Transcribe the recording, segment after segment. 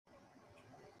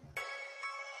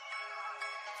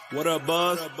What up,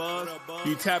 Buzz?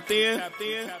 You tapped in?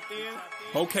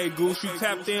 Okay, Goose, you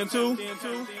tapped in too?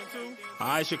 All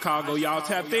right, Chicago, y'all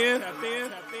tapped in? All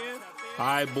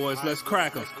right, boys, let's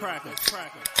crack 'em.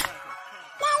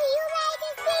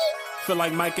 Feel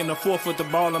like Mike in the fourth with the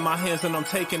ball in my hands and I'm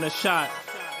taking a shot.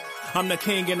 I'm the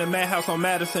king in the madhouse on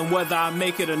Madison, whether I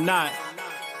make it or not.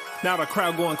 Now the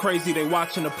crowd going crazy, they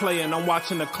watching the play and I'm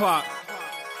watching the clock.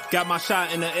 Got my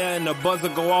shot in the air and the buzzer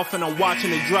go off and I'm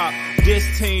watching it drop.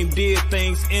 This team did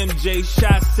things, MJ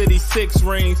shot City 6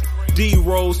 rings.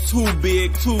 D-Rose too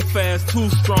big, too fast, too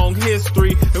strong,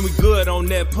 history. And we good on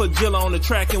that, put Jilla on the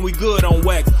track and we good on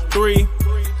wax. 3,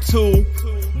 2,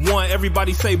 1,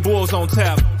 everybody say Bulls on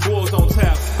tap. Bulls on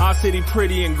tap. Our city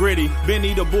pretty and gritty.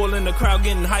 Benny the bull in the crowd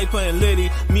getting hyper and litty.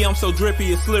 Me, I'm so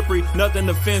drippy, it's slippery. Nothing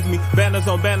offends me. Banners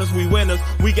on banners, we winners.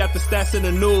 We got the stats in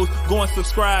the news. Go and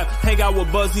subscribe. Hang out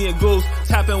with Buzzy and Goose.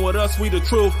 Tapping with us, we the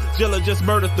truth. Jilla just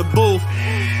murdered the booth.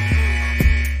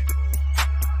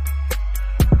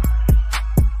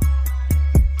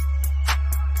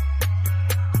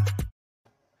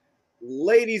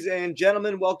 Ladies and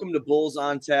gentlemen, welcome to Bulls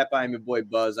on Tap. I'm your boy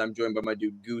Buzz. I'm joined by my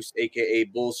dude Goose, aka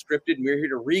Bulls Scripted. And we're here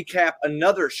to recap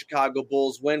another Chicago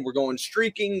Bulls win. We're going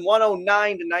streaking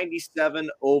 109-97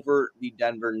 over the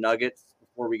Denver Nuggets.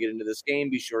 Before we get into this game,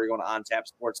 be sure you're going to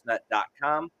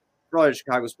ontapsportsnet.com for all your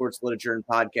Chicago sports literature and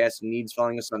podcasts and needs.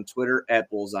 Following us on Twitter at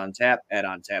Bulls on Tap, at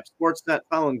ontapsportsnet.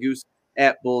 Following Goose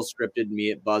at Bulls Scripted,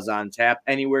 me at Buzz on Tap.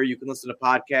 Anywhere you can listen to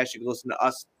podcasts, you can listen to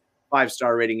us.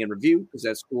 5-star rating and review because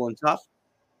that's cool and tough.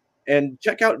 And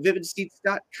check out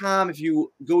vividseats.com. If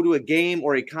you go to a game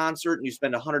or a concert and you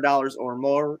spend $100 or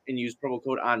more and use promo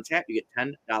code ONTAP, you get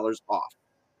 $10 off.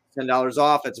 $10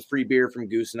 off. That's a free beer from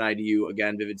Goose and I to you.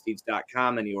 Again,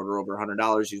 vividseats.com. Any order over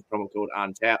 $100, use promo code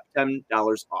ONTAP. $10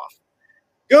 off.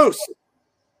 Goose.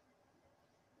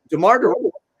 DeMar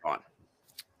DeRozan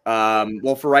gone.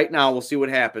 Well, for right now, we'll see what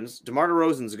happens. DeMar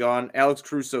DeRozan's gone. Alex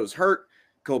Caruso's hurt.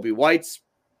 Kobe White's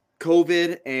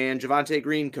COVID and Javonte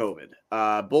Green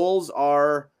COVID. Bulls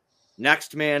are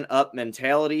next man up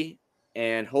mentality,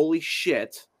 and holy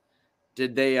shit,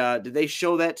 did they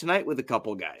show that tonight with a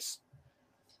couple guys?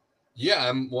 Yeah,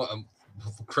 I'm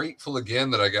grateful again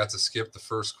that I got to skip the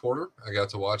first quarter. I got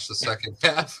to watch the second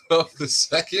half of the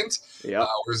second,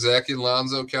 where Zach and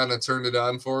Lonzo kind of turned it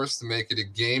on for us to make it a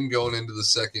game going into the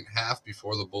second half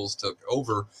before the Bulls took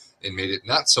over and made it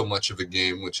not so much of a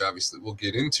game, which obviously we'll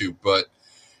get into, but.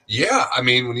 Yeah, I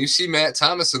mean, when you see Matt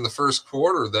Thomas in the first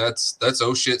quarter, that's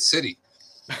oh shit city.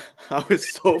 I was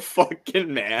so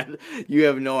fucking mad. You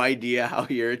have no idea how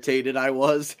irritated I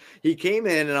was. He came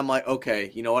in and I'm like,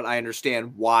 okay, you know what? I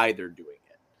understand why they're doing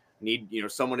it. Need,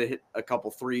 someone to hit a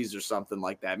couple threes or something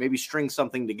like that. Maybe string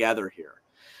something together here.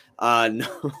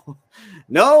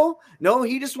 No,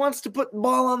 he just wants to put the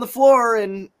ball on the floor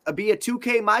and be a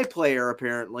 2K my player,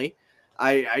 apparently.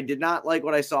 I did not like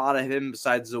what I saw out of him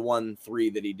besides the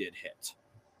 1-3 that he did hit.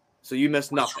 So you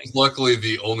missed nothing. Luckily,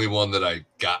 the only one that I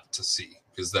got to see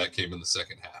because that came in the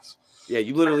second half. Yeah,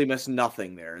 you literally missed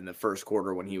nothing there in the first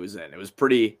quarter when he was in. It was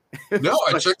pretty. No,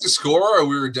 I checked the score.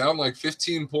 We were down like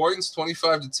 15 points,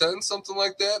 25-10, something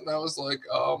like that. And I was like,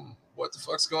 what the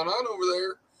fuck's going on over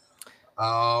there?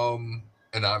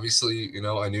 And obviously,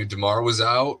 I knew DeMar was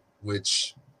out,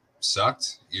 which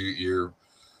sucked. You're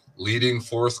leading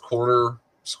fourth quarter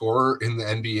scorer in the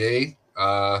NBA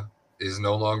is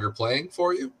no longer playing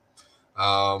for you.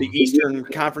 The Eastern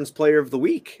Conference Player of the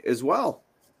Week as well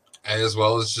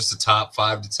as just a top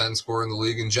 5 to 10 scorer in the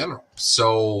league in general.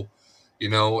 So,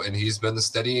 and he's been the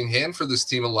steadying hand for this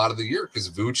team a lot of the year because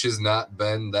Vooch has not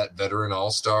been that veteran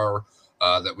all-star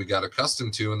that we got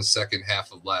accustomed to in the second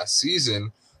half of last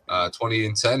season.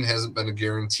 20-10 hasn't been a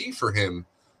guarantee for him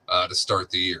to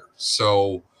start the year.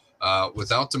 So,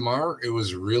 without DeMar, it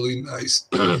was really nice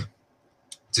to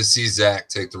see Zach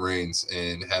take the reins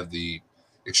and have the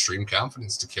extreme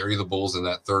confidence to carry the Bulls in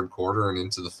that third quarter and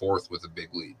into the fourth with a big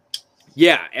lead.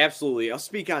 Yeah, absolutely. I'll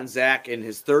speak on Zach and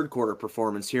his third quarter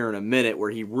performance here in a minute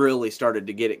where he really started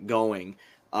to get it going.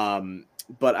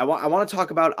 But I want to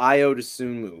talk about Ayo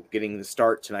Dosunmu getting the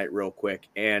start tonight real quick.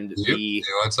 And you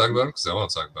want to talk about him? Because I want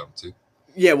to talk about him too.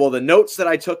 Yeah, well, the notes that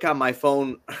I took on my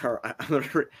phone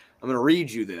I'm going to read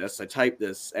you this. I typed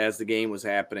this as the game was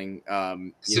happening.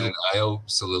 Is it an Ayo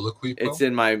soliloquy, bro? It's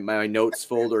in my notes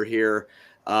folder here.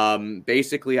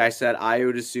 Basically, I said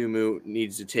Ayo Dosunmu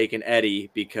needs to take an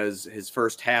Eddie because his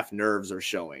first half nerves are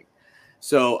showing.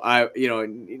 So I,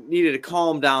 needed to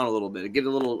calm down a little bit, get a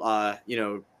little,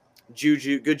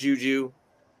 good juju,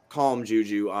 calm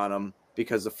juju on him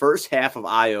because the first half of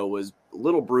Ayo was a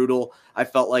little brutal. I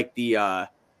felt like the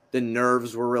The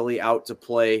nerves were really out to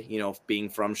play, being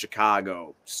from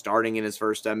Chicago, starting in his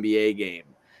first NBA game,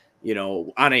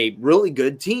 on a really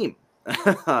good team.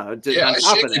 I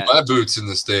shake my boots in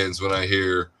the stands when I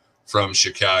hear from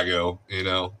Chicago, in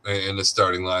the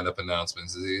starting lineup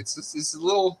announcements. It's a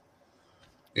little,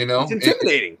 it's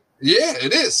intimidating.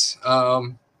 It is,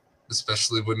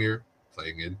 especially when you're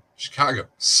playing in Chicago.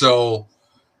 So,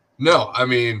 no, I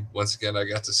mean, once again, I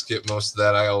got to skip most of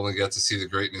that. I only got to see the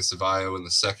greatness of Ayo in the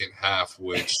second half,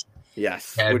 which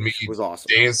was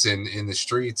awesome. Dancing in the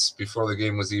streets before the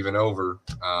game was even over,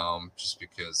 just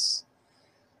because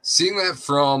seeing that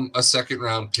from a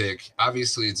second-round pick,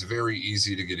 obviously it's very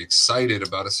easy to get excited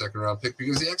about a second-round pick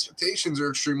because the expectations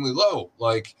are extremely low.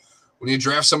 Like, when you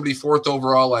draft somebody 4th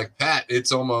overall like Pat,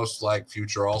 it's almost like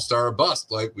future all-star or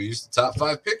bust. Like, we used the top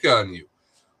 5 pick on you.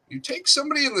 You take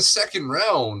somebody in the second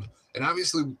round, and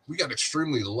obviously we got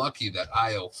extremely lucky that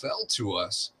Ayo fell to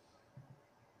us.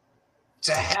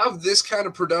 To have this kind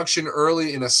of production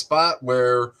early in a spot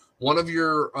where one of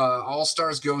your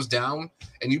all-stars goes down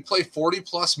and you play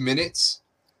 40-plus minutes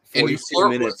and you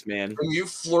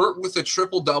flirt with a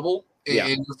triple-double in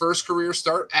your first career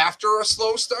start after a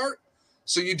slow start,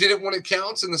 so you did it when it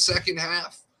counts in the second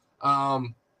half,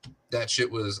 that shit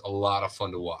was a lot of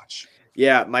fun to watch.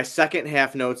 Yeah, my second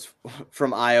half notes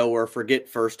from Ayo were forget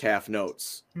first half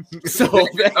notes. So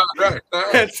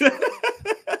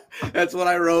that's what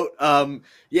I wrote.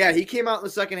 He came out in the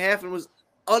second half and was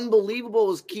unbelievable.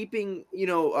 Was keeping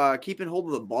hold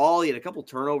of the ball. He had a couple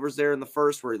turnovers there in the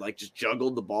first where he just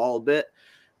juggled the ball a bit.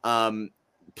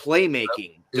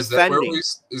 Playmaking, defending.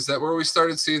 Is that where we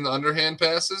started seeing the underhand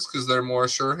passes because they're more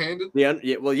sure-handed?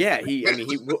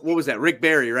 What was that? Rick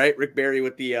Barry, right? Rick Barry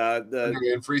with the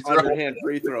underhand free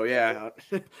throw. Yeah,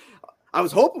 I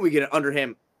was hoping we get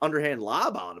an underhand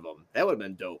lob out of him. That would have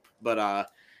been dope. But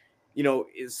in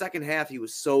the second half he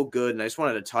was so good, and I just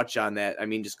wanted to touch on that. I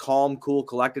mean, just calm, cool,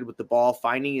 collected with the ball,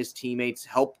 finding his teammates,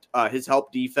 helped his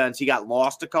help defense. He got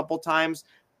lost a couple times.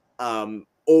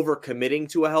 Over committing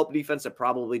to a help defense that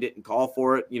probably didn't call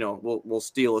for it. We'll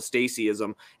steal a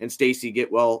Staceyism and Stacey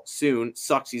get well soon.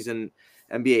 Sucks he's in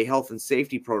NBA health and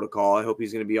safety protocol. I hope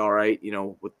he's going to be all right,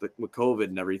 with COVID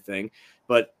and everything.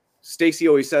 But Stacey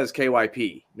always says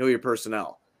KYP, know your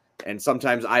personnel. And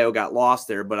sometimes Ayo got lost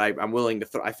there, but I'm willing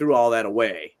to I threw all that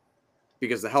away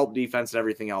because the help defense and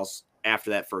everything else after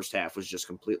that first half was just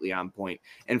completely on point.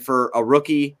 And for a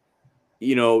rookie,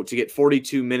 to get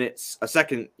 42 minutes, a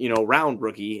second, round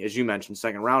rookie, as you mentioned,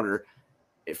 second rounder,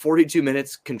 42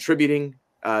 minutes contributing.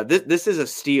 This is a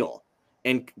steal.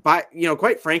 And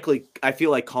quite frankly, I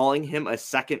feel like calling him a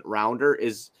second rounder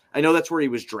I know that's where he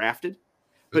was drafted,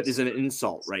 but is an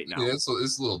insult right now. Yeah, it's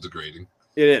a little degrading.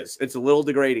 It is. It's a little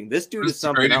degrading. This dude is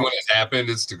something degrading else. When it happened,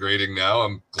 it's degrading now.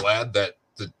 I'm glad that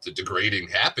the degrading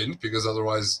happened because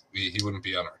otherwise he wouldn't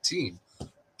be on our team.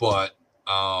 But,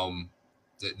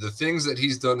 the things that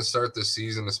he's done to start this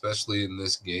season, especially in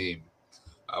this game,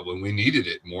 when we needed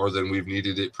it more than we've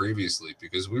needed it previously,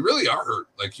 because we really are hurt.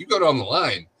 Like, you go down the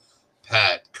line,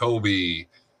 Pat, Kobe,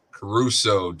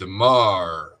 Caruso,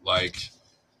 DeMar,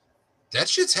 that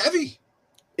shit's heavy.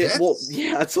 It's a lot.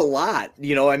 It's a lot.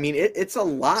 It's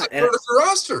part of the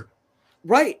roster.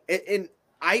 Right. And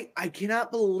I cannot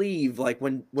believe,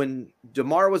 when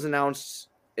DeMar was announced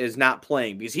as not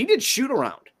playing, because he did shoot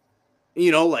around. He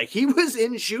was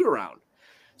in shoot around.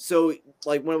 So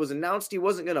when it was announced he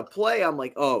wasn't going to play, I'm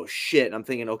like, oh shit. I'm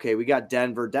thinking, okay, we got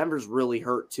Denver. Denver's really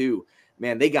hurt too,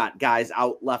 man. They got guys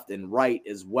out left and right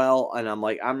as well. And I'm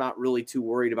like, I'm not really too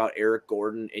worried about Eric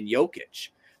Gordon and Jokic,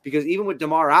 because even with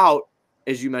DeMar out,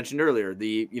 as you mentioned earlier,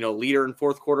 the, leader in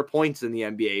fourth quarter points in the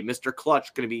NBA, Mr.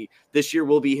 Clutch, this year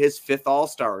will be his 5th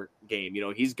All-Star game.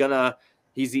 He's the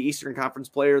Eastern Conference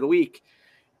Player of the Week.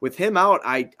 With him out,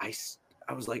 I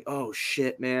was like, oh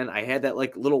shit, man. I had that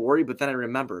little worry, but then I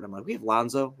remembered. I'm like, we have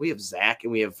Lonzo, we have Zach,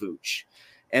 and we have Vooch.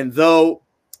 And though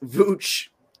Vooch,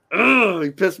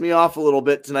 he pissed me off a little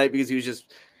bit tonight because he was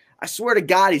I swear to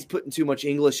God, he's putting too much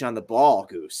English on the ball,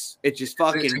 Goose. It just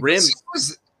fucking rims.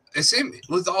 Same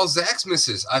with all Zach's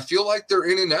misses. I feel like they're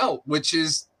in and out, which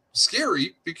is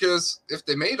scary because if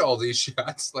they made all these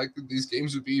shots, these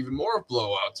games would be even more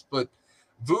blowouts. But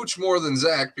Vooch more than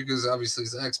Zach, because obviously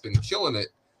Zach's been killing it.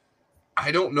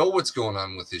 I don't know what's going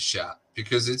on with his shot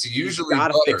because it's usually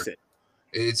butter. Fix it.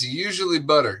 It's usually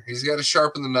butter. He's got to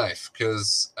sharpen the knife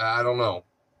because I don't know.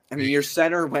 I mean, your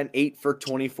center went 8 for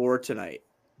 24 tonight.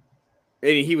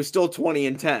 And he was still 20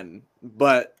 and 10,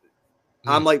 but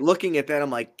I'm looking at that. I'm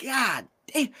like, God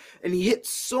damn. And he hit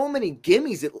so many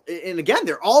gimmies. And again,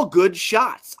 they're all good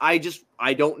shots. I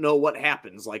don't know what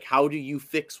happens. How do you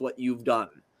fix what you've done?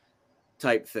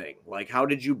 type thing. Like, how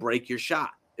did you break your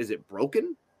shot? Is it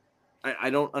broken? I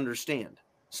don't understand.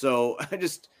 So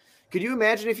could you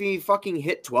imagine if he fucking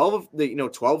hit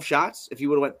 12 shots, if he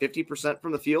would have went 50%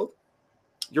 from the field?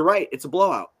 You're right. It's a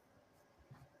blowout.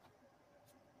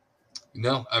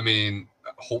 No, I mean,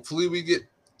 hopefully we get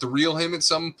the real him at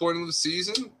some point in the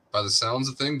season. By the sounds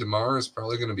of things, DeMar is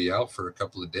probably going to be out for a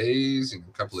couple of days, a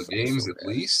couple of games at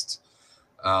least.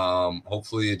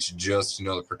 Hopefully it's just,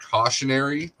 the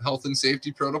precautionary health and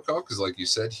safety protocol. Because like you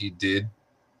said, he did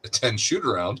attend shoot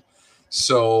around.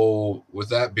 So with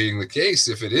that being the case,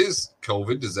 if it is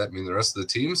COVID, does that mean the rest of the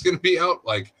team's going to be out?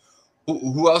 Like,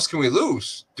 who else can we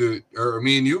lose? Are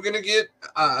me and you going to get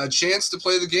a chance to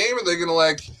play the game? Are they going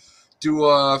to do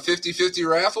a 50-50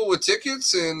 raffle with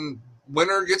tickets and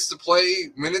winner gets to play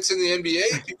minutes in the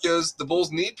NBA because the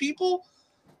Bulls need people?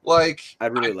 I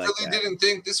really didn't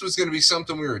think this was going to be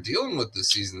something we were dealing with this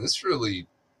season. This really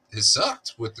has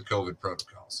sucked with the COVID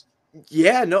protocols.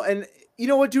 Yeah, no, and you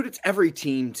know what, dude? It's every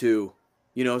team too.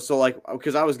 So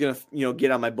because I was going to,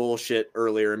 get on my bullshit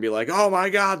earlier and be like, oh my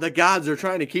God, the gods are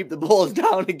trying to keep the Bulls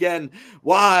down again.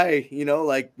 Why?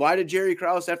 Why did Jerry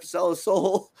Krause have to sell his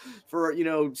soul for,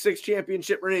 6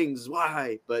 championship rings?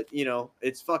 Why? But,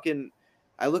 it's fucking,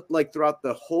 I look throughout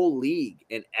the whole league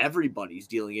and everybody's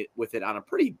dealing with it on a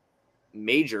pretty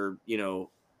major,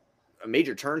 a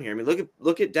major turn here. I mean,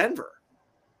 look at Denver.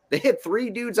 They had 3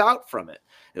 dudes out from it.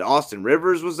 And Austin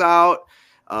Rivers was out.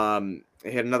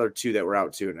 They had another 2 that were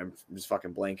out too, and I'm just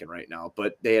fucking blanking right now.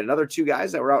 But they had another 2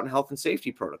 guys that were out in health and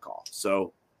safety protocol.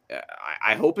 So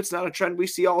I hope it's not a trend we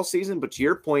see all season. But to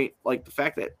your point, the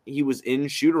fact that he was in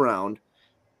shoot around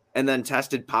and then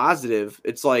tested positive,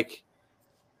 it's like,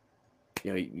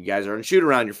 you guys are in shoot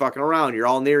around, you're fucking around, you're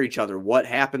all near each other. What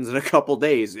happens in a couple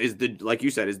days? Like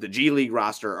you said, is the G League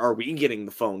roster, are we getting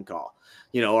the phone call?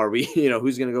 Are we,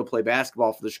 who's going to go play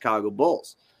basketball for the Chicago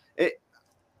Bulls?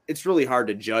 It's really hard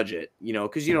to judge it,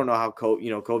 because you don't know how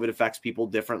COVID affects people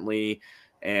differently.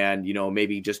 And,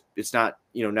 maybe just, it's not,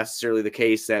 necessarily the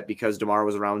case that because DeMar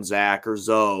was around Zach or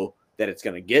Zoe that it's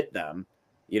going to get them,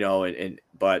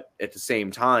 but at the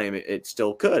same time, it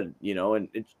still could,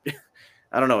 and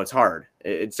I don't know. It's hard.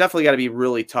 It's definitely got to be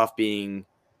really tough being,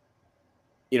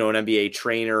 an NBA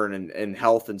trainer and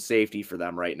health and safety for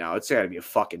them right now. It's got to be a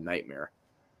fucking nightmare.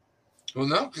 Well,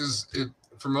 no, because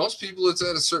for most people, it's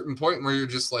at a certain point where you're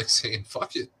just saying,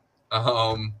 fuck it.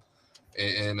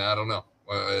 And I don't know.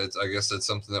 I guess that's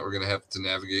something that we're going to have to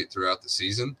navigate throughout the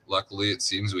season. Luckily, it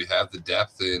seems we have the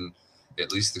depth and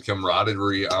at least the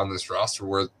camaraderie on this roster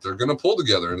where they're going to pull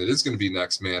together and it is going to be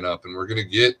next man up. And we're going to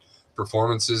get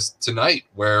performances tonight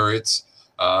where it's,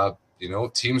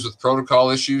 teams with protocol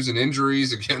issues and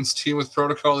injuries against team with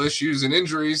protocol issues and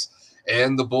injuries.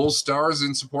 And the Bulls stars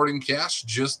in supporting cast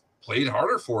just played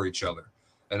harder for each other.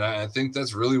 And I think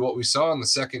that's really what we saw in the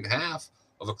second half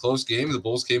of a close game. The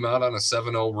Bulls came out on a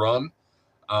 7-0 run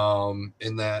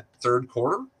in that third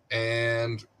quarter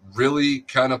and really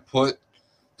kind of put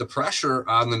the pressure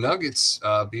on the Nuggets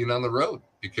being on the road,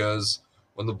 because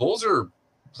when the Bulls are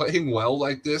playing well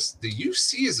like this, the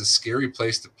UC is a scary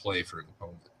place to play for an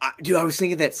opponent. Dude, I was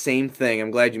thinking that same thing. I'm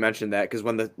glad you mentioned that, because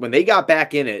when they got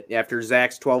back in it after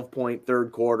Zach's 12-point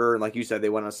third quarter, and like you said, they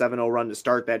went on a 7-0 run to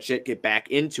start that shit, get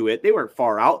back into it. They weren't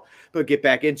far out, but get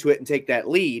back into it and take that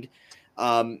lead.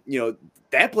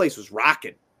 That place was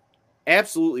rocking,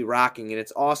 absolutely rocking, and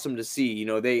it's awesome to see.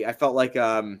 I felt like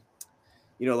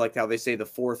like how they say the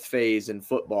fourth phase in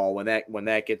football when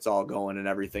that gets all going and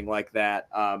everything like that.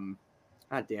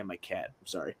 God damn, my cat. I'm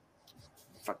sorry.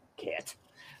 Fucking cat.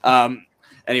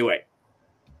 Anyway,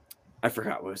 I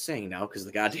forgot what I was saying now because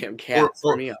the goddamn cat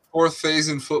threw me up. Fourth phase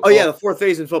in football. Oh, yeah, the fourth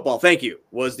phase in football. Thank you.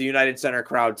 Was the United Center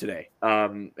crowd today.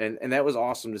 And that was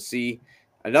awesome to see.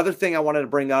 Another thing I wanted to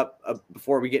bring up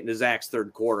before we get into Zach's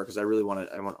third quarter, because I really want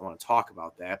to talk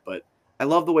about that, but I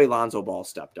love the way Lonzo Ball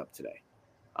stepped up today.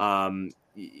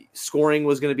 Scoring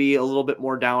was going to be a little bit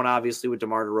more down, obviously, with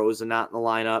DeMar DeRozan not in the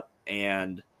lineup,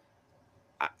 and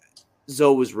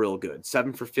Zoe was real good.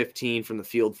 7 for 15 from the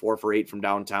field, 4 for 8 from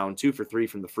downtown, 2 for 3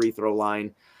 from the free throw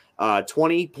line,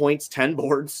 20 points, 10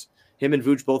 boards. Him and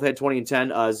Vooch both had 20 and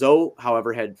 10. Zoe,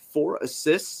 however, had 4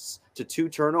 assists to 2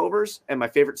 turnovers, and my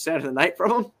favorite stat of the night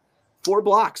from him, 4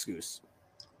 blocks, Goose.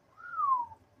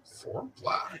 4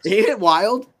 blocks. Ain't it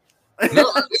wild? No,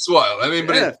 it's wild. I mean,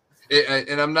 but Yeah.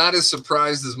 and I'm not as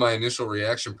surprised as my initial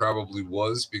reaction probably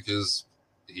was, because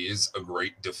he is a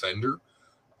great defender.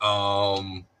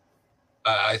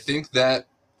 I think that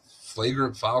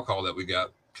flagrant foul call that we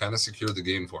got kind of secured the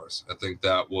game for us. I think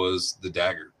that was the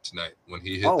dagger tonight when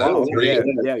he hit that three.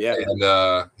 Yeah.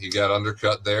 And he got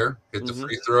undercut there, hit the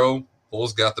free throw,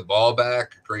 Bulls got the ball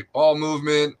back, great ball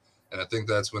movement, and I think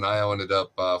that's when I ended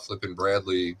up flipping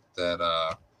Bradley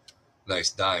that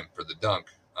nice dime for the dunk.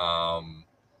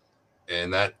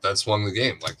 And that swung the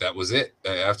game. Like, that was it.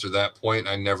 After that point,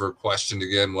 I never questioned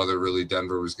again whether really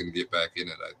Denver was going to get back in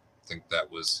it. I think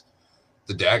that was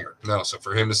the dagger. No, so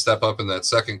for him to step up in that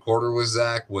second quarter with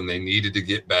Zach when they needed to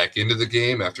get back into the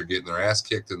game after getting their ass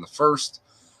kicked in the first,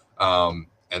 and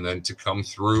then to come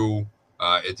through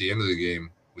at the end of the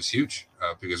game was huge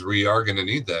because we are going to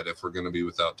need that if we're going to be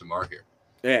without DeMar here.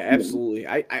 Yeah, absolutely.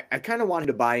 I kind of wanted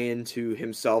to buy into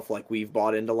himself like we've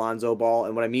bought into Lonzo Ball.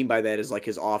 And what I mean by that is like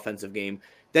his offensive game.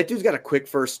 That dude's got a quick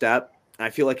first step. I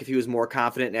feel like if he was more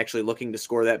confident and actually looking to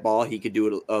score that ball, he could do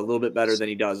it a little bit better than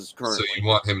he does currently. So you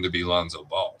want him to be Lonzo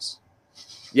Balls?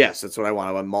 Yes, that's what I want.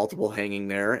 I want multiple hanging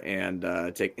there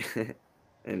and take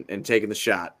and taking the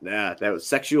shot. Yeah, that was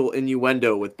sexual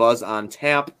innuendo with Buzz on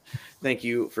tap. Thank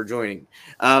you for joining.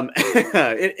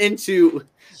 Into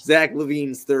Zach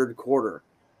LaVine's third quarter.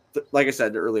 Like I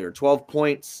said earlier, 12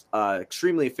 points,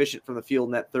 extremely efficient from the field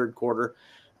in that third quarter.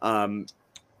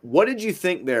 What did you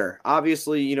think there?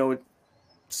 Obviously,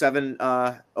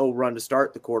 7-0 run to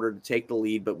start the quarter to take the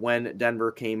lead, but when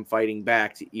Denver came fighting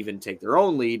back to even take their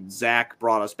own lead, Zach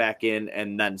brought us back in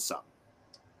and then some.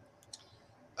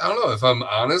 I don't know. If I'm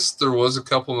honest, there was a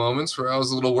couple moments where I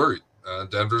was a little worried.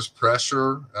 Denver's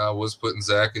pressure was putting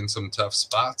Zach in some tough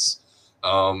spots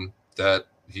that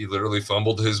he literally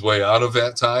fumbled his way out of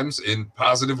at times in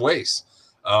positive ways,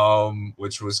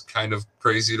 which was kind of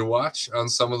crazy to watch on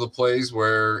some of the plays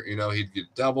where, he'd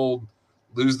get doubled,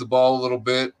 lose the ball a little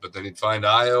bit, but then he'd find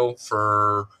Ayo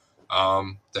for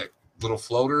that little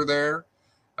floater there.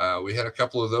 We had a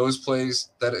couple of those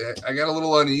plays that I got a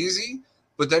little uneasy,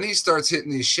 but then he starts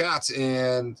hitting these shots,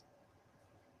 and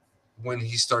when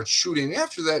he starts shooting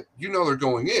after that, they're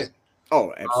going in.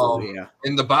 Oh, absolutely, yeah.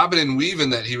 And the bobbing and weaving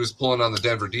that he was pulling on the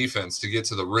Denver defense to get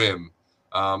to the rim,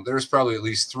 there's probably at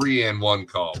least 3-and-1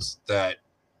 calls that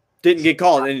didn't get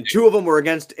called, and 2 of them were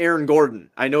against Aaron Gordon.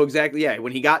 I know exactly. Yeah,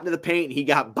 when he got into the paint, he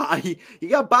got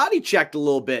body checked a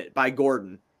little bit by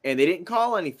Gordon, and they didn't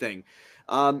call anything.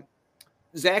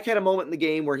 Zach had a moment in the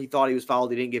game where he thought he was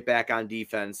fouled. He didn't get back on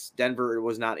defense. Denver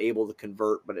was not able to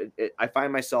convert, but I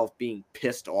find myself being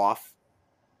pissed off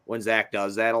when Zach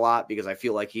does that a lot because I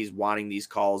feel like he's wanting these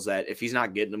calls that if he's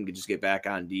not getting them, could just get back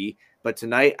on D. But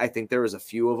tonight, I think there was a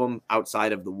few of them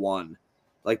outside of the one.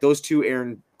 Like those 2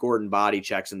 Aaron Gordon body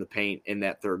checks in the paint in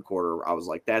that third quarter, I was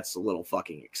like, that's a little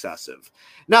fucking excessive.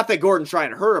 Not that Gordon's trying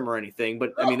to hurt him or anything,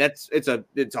 but I mean, it's a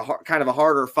kind of a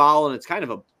harder foul, and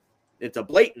it's a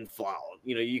blatant foul.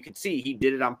 You can see he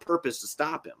did it on purpose to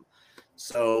stop him.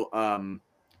 So,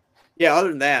 other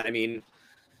than that, I mean,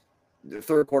 the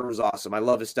third quarter was awesome. I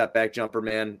love his step back jumper,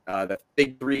 man. The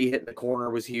big 3 hitting the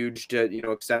corner was huge to,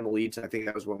 extend the lead. So I think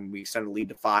that was when we extended the lead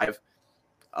to 5.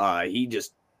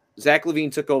 Zach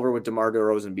LaVine took over with DeMar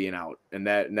DeRozan being out, and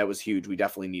that was huge. We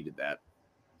definitely needed that.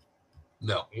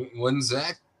 No, when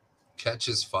Zach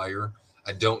catches fire,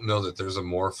 I don't know that there's a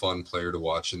more fun player to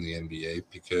watch in the NBA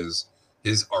because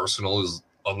his arsenal is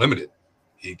unlimited.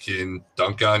 He can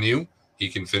dunk on you. He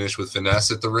can finish with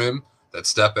finesse at the rim, that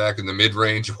step back in the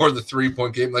mid-range or the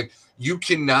three-point game. Like, you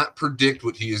cannot predict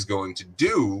what he is going to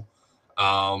do,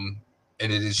 and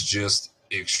it is just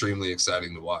extremely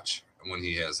exciting to watch when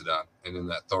he has it on. And in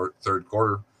that third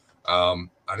quarter, I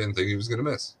didn't think he was going to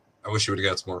miss. I wish he would have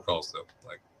got some more calls, though.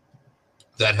 Like,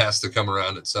 that has to come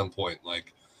around at some point.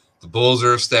 Like, the Bulls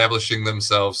are establishing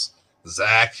themselves.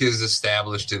 Zach has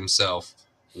established himself.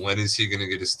 When is he going to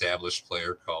get established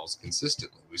player calls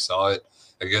consistently? We saw it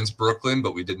against Brooklyn,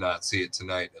 but we did not see it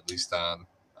tonight, at least on,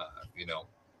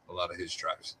 a lot of his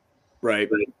drives. Right.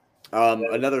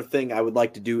 Another thing I would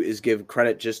like to do is give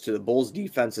credit just to the Bulls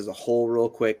defense as a whole real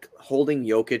quick, holding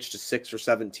Jokic to 6 for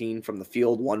 17 from the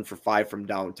field, 1 for 5 from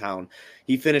downtown.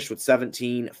 He finished with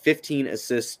 17, 15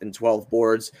 assists, and 12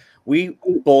 boards. We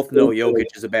both know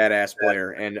Jokic is a badass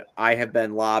player, and I have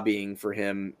been lobbying for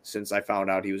him since I found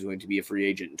out he was going to be a free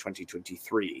agent in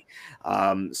 2023.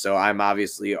 So I'm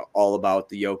obviously all about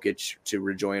the Jokic to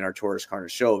rejoin our Torres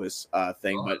Karnisovas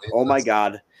thing, but oh my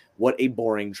God, what a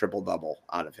boring triple-double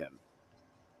out of him.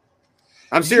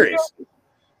 I'm serious.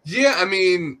 Yeah, I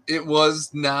mean, it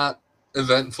was not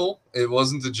eventful. It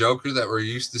wasn't the Joker that we're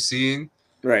used to seeing.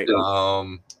 Right.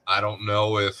 I don't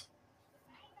know if,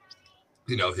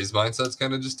 his mindset's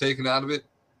kind of just taken out of it,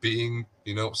 being,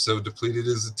 so depleted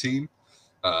as a team,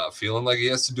 feeling like he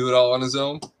has to do it all on his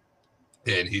own.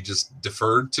 And he just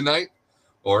deferred tonight.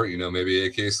 Or, maybe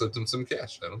AK slipped him some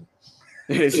cash. I don't know.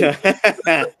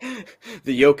 The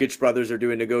Jokic brothers are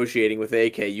doing negotiating with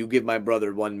AK. You give my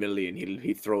brother $1 million,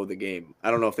 he'd throw the game.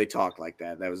 I don't know if they talk like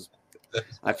that.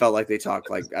 I felt like they talked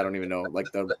like, I don't even know, like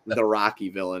the Rocky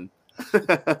villain.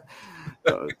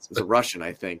 It's a Russian,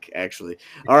 I think, actually.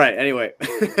 All right. Anyway,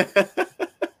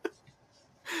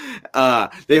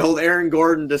 they hold Aaron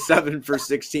Gordon to 7 for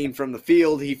 16 from the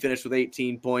field. He finished with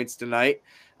 18 points tonight.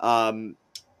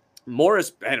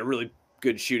 Morris had a really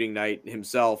good shooting night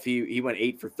himself. He went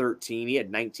 8 for 13. He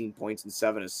had 19 points and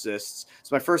 7 assists.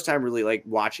 It's my first time really like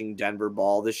watching Denver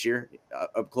ball this year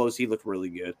up close. He looked really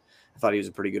good. I thought he was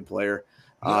a pretty good player.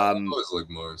 I always like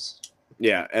Morris.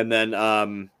 Yeah, and then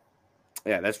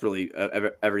that's really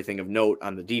everything of note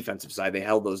on the defensive side. They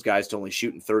held those guys to only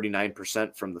shooting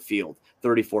 39% from the field,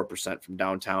 34% from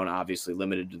downtown, obviously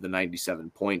limited to the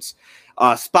 97 points.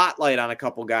 Spotlight on a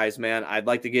couple guys, man. I'd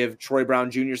like to give Troy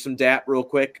Brown Jr. some dap real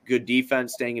quick. Good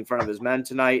defense, staying in front of his men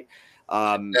tonight.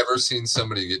 Never seen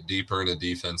somebody get deeper in a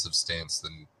defensive stance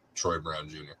than Troy Brown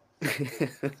Jr.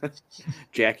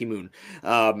 Jackie Moon.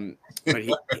 But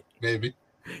Maybe.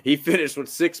 He finished with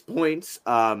 6 points,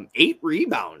 8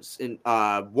 rebounds, and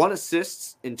 1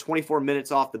 assist in 24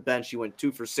 minutes off the bench. He went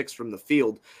 2 for 6 from the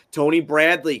field. Tony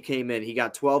Bradley came in. He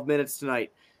got 12 minutes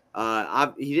tonight.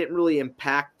 He didn't really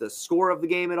impact the score of the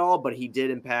game at all, but he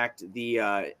did impact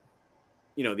the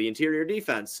interior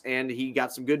defense, and he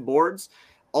got some good boards,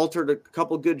 altered a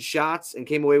couple good shots, and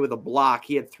came away with a block.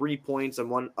 He had 3 points on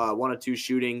 1 of 2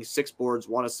 shooting, 6 boards,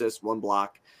 1 assist, 1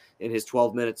 block in his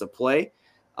 12 minutes of play.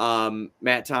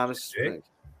 Matt Thomas,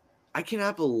 I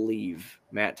cannot believe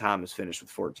Matt Thomas finished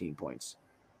with 14 points.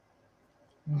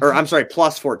 Or I'm sorry,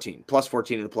 plus 14 in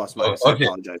the plus minus. Okay. I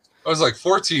apologize. I was like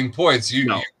 14 points.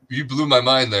 You blew my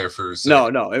mind there for a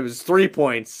second. No, it was 3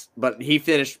 points, but he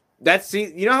finished.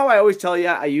 You know how I always tell you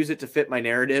I use it to fit my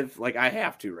narrative? Like I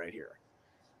have to right here.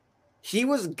 He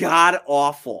was god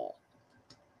awful.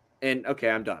 And okay,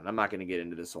 I'm done. I'm not going to get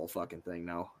into this whole fucking thing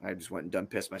now. I just went and done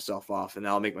pissed myself off, and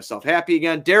now I'll make myself happy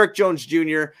again. Derek Jones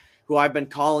Jr., who I've been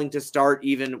calling to start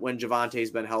even when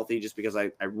Javante's been healthy, just because I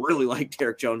really like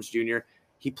Derek Jones Jr.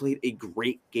 He played a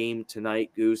great game tonight,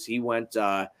 Goose. He went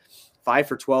 5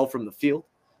 for 12 from the field,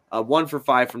 1 for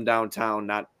 5 from downtown.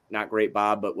 Not great,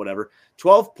 Bob, but whatever.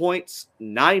 12 points,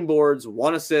 9 boards,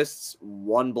 1 assist,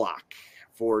 1 block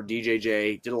for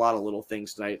DJJ. Did a lot of little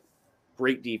things tonight.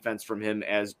 Great defense from him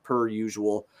as per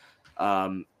usual.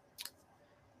 I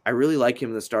really like him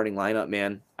in the starting lineup,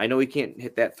 man. I know he can't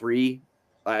hit that 3.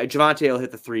 Javante will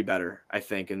hit the 3 better, I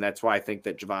think, and that's why I think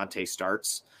that Javante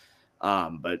starts.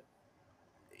 But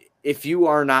if you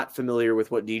are not familiar with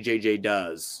what DJJ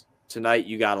does, tonight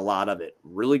you got a lot of it.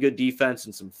 Really good defense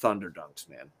and some thunder dunks,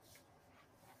 man.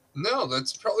 No,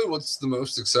 that's probably what's the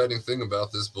most exciting thing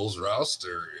about this Bulls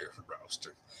roster.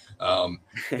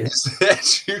 Is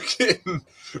that you can,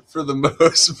 for the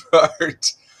most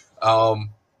part,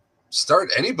 start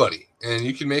anybody, and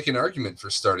you can make an argument for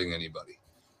starting anybody.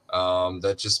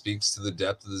 That just speaks to the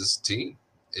depth of this team.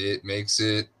 It makes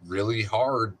it really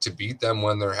hard to beat them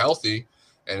when they're healthy,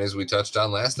 and as we touched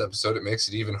on last episode, it makes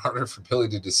it even harder for Billy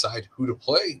to decide who to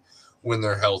play when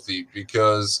they're healthy,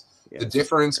 because the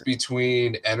difference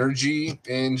between energy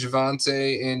in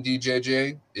Javante and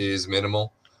DJJ is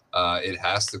minimal. It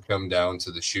has to come down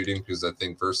to the shooting, because I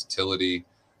think versatility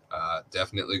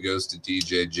definitely goes to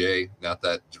DJJ. Not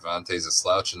that Javante's a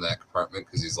slouch in that compartment,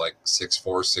 because he's like 6'4",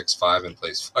 6'5", and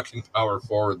plays fucking power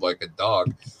forward like a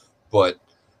dog. But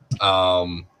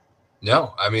no,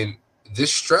 I mean,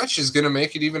 this stretch is going to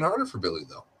make it even harder for Billy,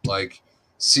 though. Like,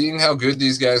 seeing how good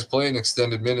these guys play in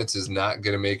extended minutes is not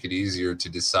going to make it easier to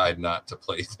decide not to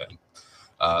play them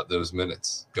those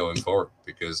minutes going forward,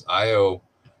 because Io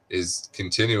is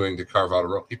continuing to carve out a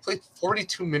role. He played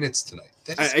 42 minutes tonight.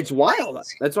 It's wild.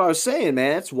 That's what I was saying,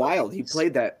 man. It's wild. He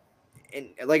played that. And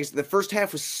like the first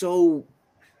half was so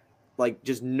like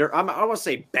just I don't want to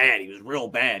say bad. He was real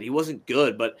bad. He wasn't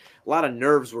good, but a lot of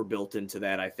nerves were built into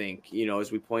that, I think,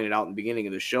 as we pointed out in the beginning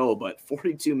of the show. But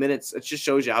 42 minutes, it just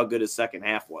shows you how good his second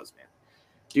half was, man.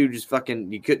 Dude just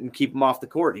you couldn't keep him off the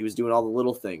court. He was doing all the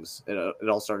little things. It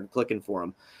all started clicking for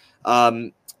him.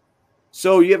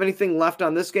 So you have anything left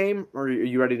on this game, or are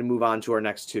you ready to move on to our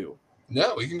next 2?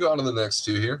 No, we can go on to the next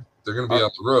 2 here. They're going to be on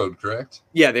the road, correct?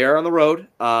 Yeah, they are on the road.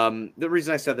 The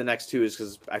reason I said the next 2 is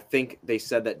because I think they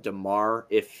said that DeMar,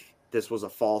 if this was a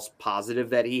false positive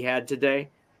that he had today,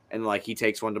 and like he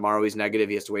takes one tomorrow, he's negative,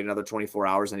 he has to wait another 24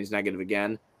 hours, and he's negative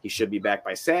again, he should be back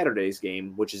by Saturday's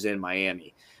game, which is in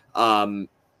Miami.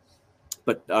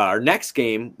 But our next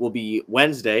game will be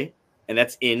Wednesday, and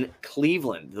that's in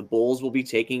Cleveland. The Bulls will be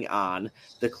taking on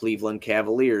the Cleveland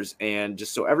Cavaliers. And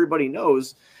just so everybody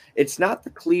knows, it's not the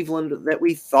Cleveland that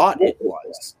we thought it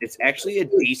was. It's actually a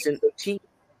decent team.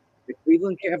 The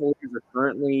Cleveland Cavaliers are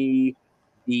currently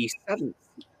the 7th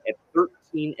at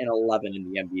 13-11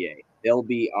 in the NBA. They'll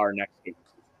be our next game.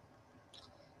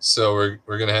 So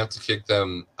we're gonna have to kick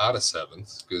them out of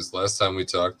 7th because last time we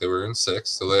talked they were in 6th,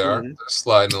 so they're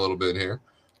sliding a little bit here.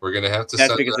 We're gonna have to.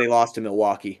 That's because they lost to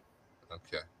Milwaukee.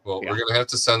 Okay, well we're gonna have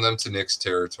to send them to Knicks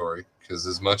territory because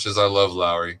as much as I love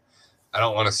Lowry, I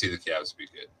don't want to see the Cavs be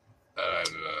good. I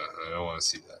don't want to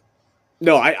see that.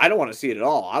 No, I don't want to see it at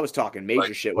all. I was talking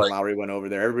major shit when Lowry went over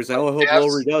there. Everybody's like, "Oh, I hope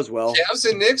Lowry does well." Cavs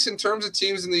and Knicks in terms of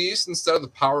teams in the East instead of the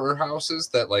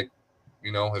powerhouses that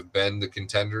have been the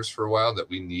contenders for a while that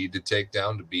we need to take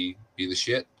down to be the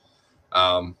shit.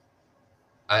 They're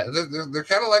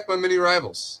kind of like my mini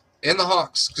rivals and the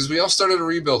Hawks because we all started a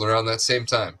rebuild around that same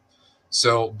time.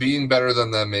 So being better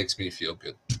than them makes me feel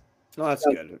good. Oh, that's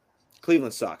good.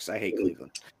 Cleveland sucks. I hate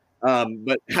Cleveland.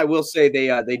 But I will say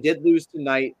they did lose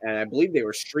tonight, and I believe they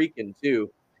were streaking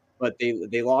too. But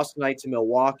they lost tonight to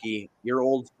Milwaukee. Your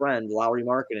old friend Lauri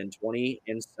Markkanen, 20-7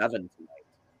 tonight.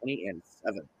 20-7.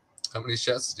 How many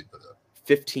shots did he put up?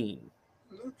 15.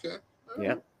 Okay.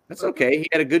 Yeah, that's okay. He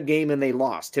had a good game and they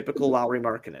lost. Typical Lauri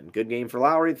Markkanen. Good game for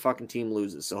Lowry. The fucking team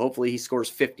loses. So hopefully he scores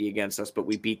 50 against us, but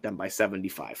we beat them by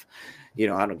 75. I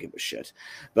don't give a shit.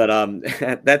 But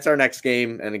that's our next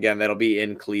game. And again, that'll be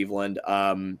in Cleveland.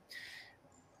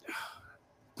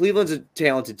 Cleveland's a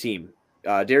talented team.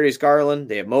 Darius Garland,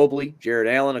 they have Mobley, Jared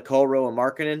Allen, Okoro, and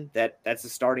Markkanen. That's the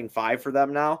starting 5 for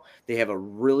them now. They have a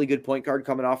really good point guard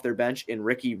coming off their bench in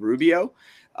Ricky Rubio.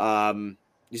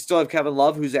 You still have Kevin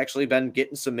Love, who's actually been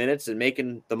getting some minutes and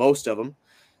making the most of them.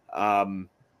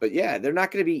 But yeah, they're not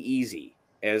going to be easy.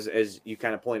 As you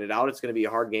kind of pointed out, it's going to be a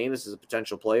hard game. This is a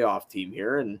potential playoff team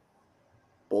here, and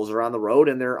Bulls are on the road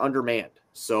and they're undermanned.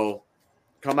 So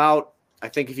come out. I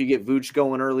think if you get Vooch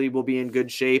going early, we'll be in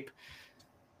good shape.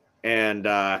 And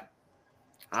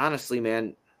honestly,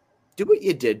 man, do what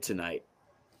you did tonight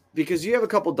because you have a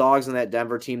couple dogs on that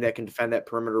Denver team that can defend that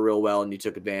perimeter real well, and you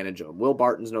took advantage of them. Will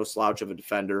Barton's no slouch of a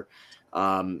defender,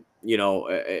 and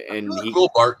Will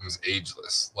Barton's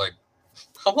ageless. Like,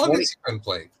 how long has he been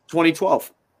playing?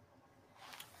 2012.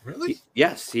 Really?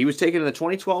 Yes, he was taken in the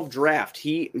 2012 draft.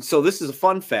 So this is a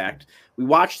fun fact. We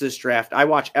watched this draft. I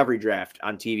watch every draft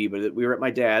on TV, but we were at my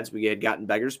dad's. We had gotten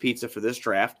Beggar's Pizza for this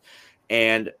draft,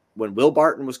 and when Will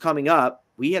Barton was coming up,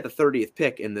 we had the 30th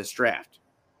pick in this draft.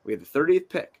 We had the 30th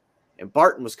pick, and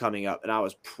Barton was coming up, and I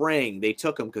was praying they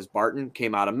took him because Barton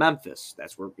came out of Memphis.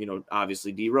 That's where,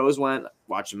 obviously D Rose went,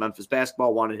 watching Memphis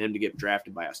basketball, wanted him to get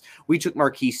drafted by us. We took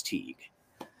Marquise Teague.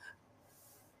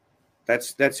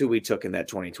 That's who we took in that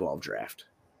 2012 draft.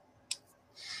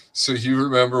 So you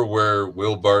remember where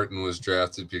Will Barton was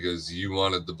drafted because you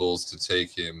wanted the Bulls to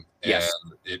take him, yes.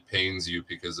 And it pains you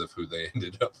because of who they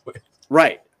ended up with.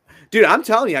 Right. Dude, I'm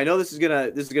telling you, I know this is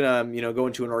gonna go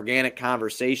into an organic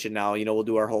conversation now. We'll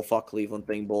do our whole fuck Cleveland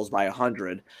thing, Bulls by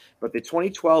 100. But the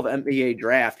 2012 NBA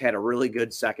draft had a really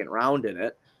good second round in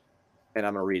it, and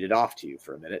I'm gonna read it off to you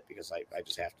for a minute because I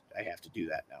have to do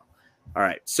that now. All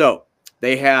right, so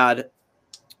they had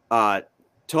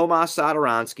Tomas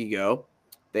Satoransky go,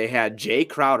 they had Jay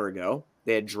Crowder go,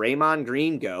 they had Draymond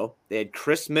Green go, they had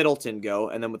Chris Middleton go,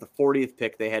 and then with the 40th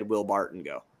pick, they had Will Barton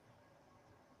go.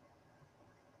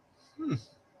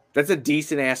 That's a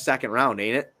decent ass second round,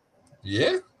 ain't it?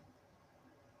 Yeah.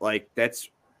 Like, that's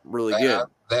really good.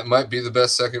 That might be the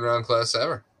best second round class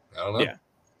ever. I don't know. Yeah.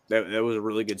 That was a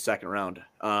really good second round.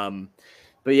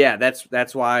 But yeah,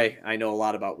 that's why I know a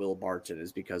lot about Will Barton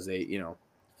is because they,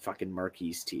 fucking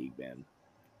Marquise Teague, man.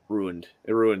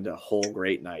 It ruined a whole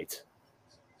great night.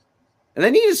 And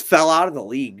then he just fell out of the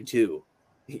league too.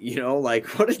 Like,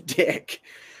 what a dick.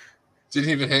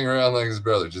 Didn't even hang around like his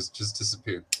brother, just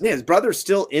disappeared. Yeah, his brother's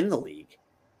still in the league.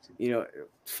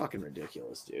 It's fucking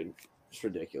ridiculous, dude. It's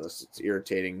ridiculous. It's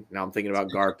irritating. Now I'm thinking about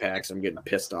Garpax. I'm getting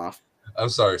pissed off. I'm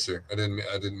sorry, sir. I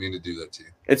didn't mean to do that to you.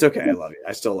 It's okay. I love you.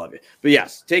 I still love you. But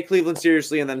yes, take Cleveland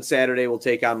seriously, and then Saturday we'll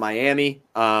take on Miami.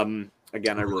 Again,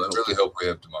 I really hope we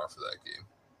have DeMar for that game.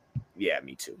 Yeah,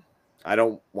 me too. I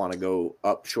don't want to go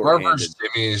up short-handed. DeMar versus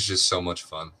Jimmy is just so much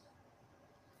fun.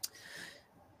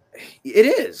 It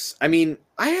is. I mean,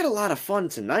 I had a lot of fun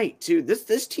tonight too.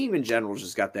 This team in general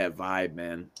just got that vibe,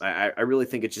 man. I really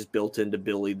think it's just built into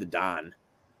Billy the Don.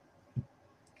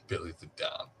 Billy the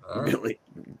Don. All right. Billy,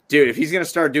 dude, if he's gonna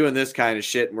start doing this kind of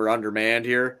shit and we're undermanned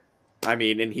here, I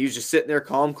mean, and he's just sitting there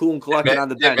calm, cool, and collected on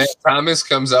the bench. Matt Thomas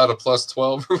comes out of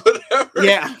 +12 or whatever.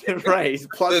 Yeah, right. He's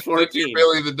 +14.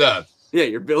 Billy the Don. Yeah,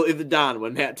 you're Billy the Don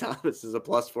when Matt Thomas is a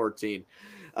plus 14.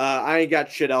 I ain't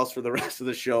got shit else for the rest of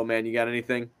the show, man. You got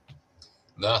anything?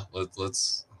 Nah,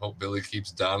 let's hope Billy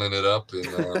keeps donning it up, and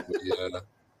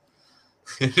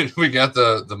we got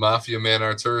the Mafia man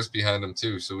Arturus behind him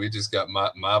too. So we just got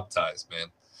mob ties, man.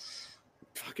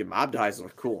 Fucking mob ties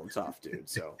look cool and tough, dude.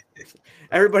 So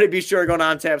everybody be sure to go to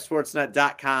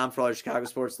ontapsportsnet.com for all your Chicago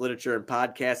sports literature and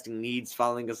podcasting needs.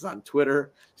 Following us on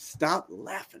Twitter. Stop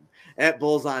laughing at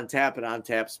Bulls on Tap and On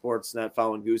Tap Sportsnet.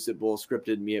 Following Goose at Bull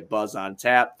Scripted, me at Buzz on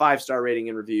Tap. 5-star rating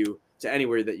and review to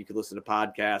anywhere that you can listen to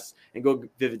podcasts. And go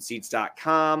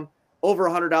vividseats.com. Over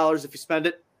 $100 if you spend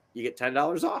it, you get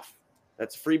 $10 off.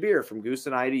 That's free beer from Goose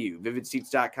and I to you.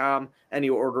 Vividseats.com. Any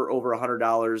order over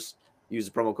 $100. Use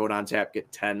the promo code ONTAP,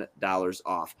 get $10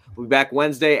 off. We'll be back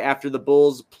Wednesday after the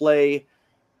Bulls play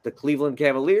the Cleveland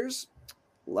Cavaliers.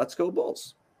 Let's go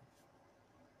Bulls.